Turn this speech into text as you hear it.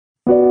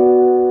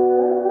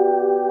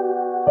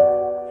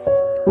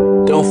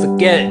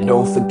forget,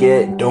 don't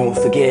forget, don't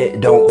forget,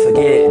 don't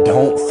forget,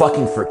 don't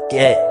fucking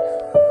forget.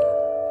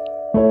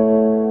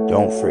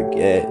 Don't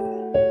forget.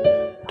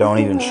 Don't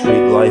even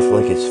treat life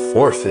like it's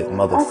forfeit,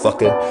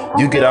 motherfucker.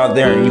 You get out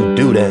there and you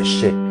do that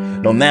shit.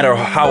 No matter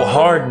how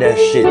hard that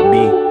shit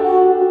be.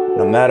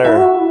 No matter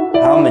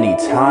how many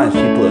times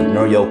people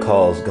ignore your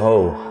calls,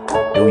 go.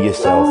 Do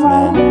yourself,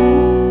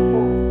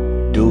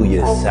 man. Do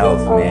yourself,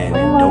 man,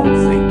 and don't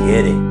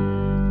forget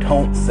it.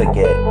 Don't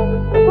forget.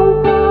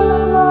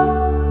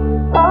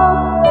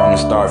 I'm gonna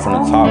start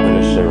from the top of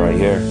this shit right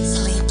here.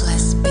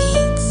 Sleepless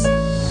beats.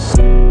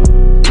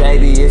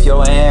 Baby, if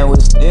your hand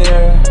was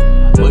near,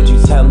 would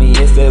you tell me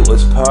if it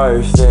was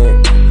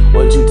perfect?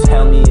 Would you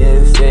tell me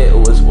if it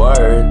was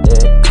worth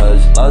it?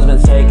 Cause love's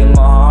been taking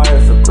my heart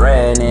for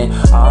granted.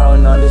 I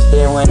don't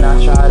understand when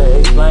I try to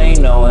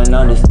explain, no one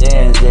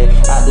understands it.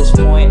 At this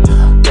point,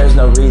 there's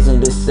no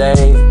reason to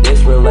save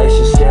this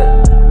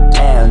relationship.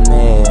 Damn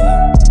it.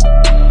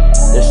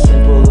 This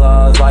simple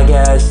love, I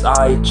guess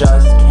I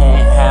just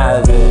can't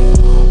have it.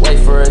 Wait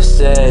for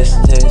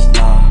assistance,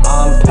 nah,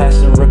 I'm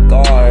passing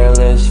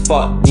regardless.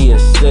 Fuck the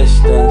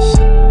assistance.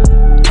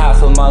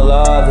 Half of my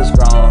love has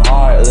grown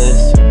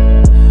heartless.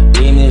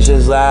 Demons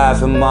just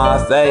laugh in my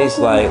face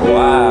like,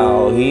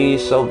 wow,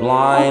 he's so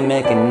blind,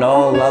 making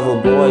no lover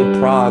boy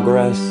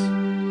progress.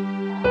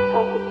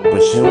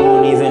 But you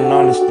don't even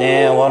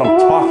understand what I'm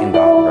talking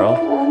about,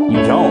 bro.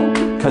 You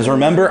don't. Cause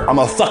remember, I'm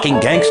a fucking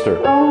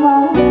gangster.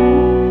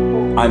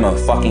 I'm a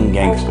fucking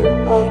gangster.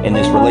 And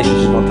this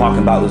relationship I'm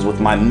talking about is with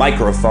my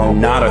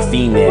microphone, not a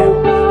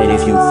female. And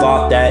if you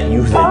thought that,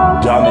 you're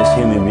the dumbest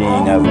human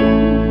being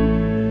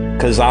ever.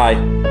 Cause I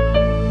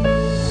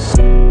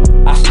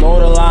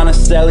snort a line and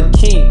sell a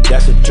key,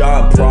 that's a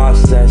job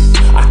process.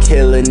 I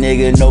kill a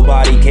nigga,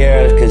 nobody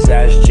cares, cause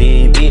that's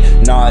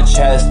GB. Nah,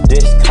 chest,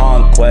 this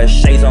conquest.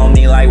 Shades on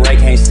me like Ray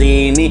can't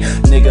see me.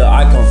 Nigga,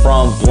 I come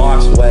from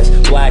blocks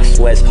west, black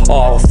sweats,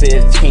 all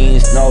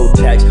 15s, no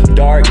text.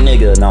 Dark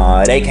nigga,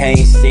 nah, they can't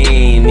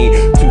see me.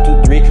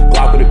 223,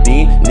 Glock with a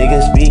B,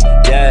 niggas be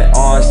dead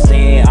on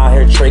scene. Out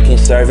here tricking,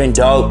 serving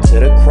dope to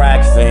the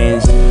crack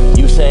fiends.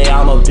 You say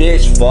I'm a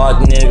bitch,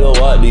 fuck nigga,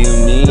 what do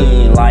you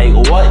mean? Like,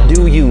 what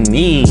do you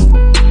mean?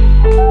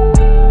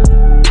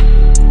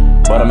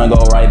 But I'm gonna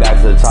go right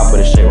back to the top of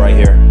this shit right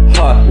here.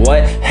 Huh,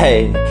 what?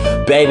 Hey,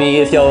 baby,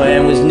 if your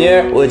hand was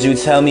near, would you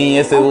tell me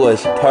if it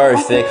was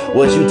perfect?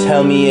 Would you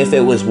tell me if it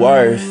was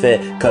worth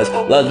it? Cause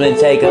love's been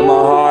taking my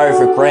heart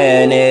for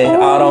granted.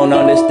 I don't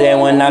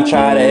understand when I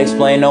try to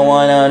explain, no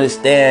one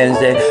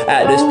understands it.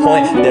 At this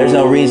point, there's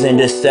no reason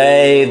to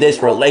save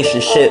this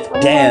relationship,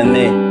 damn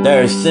it.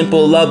 There's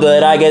simple love,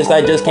 but I guess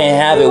I just can't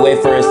have it.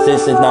 Wait for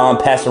assistance, now I'm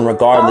passing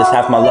regardless.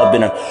 Half my love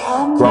been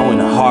growing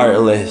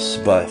heartless,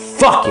 but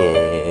fuck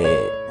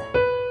it.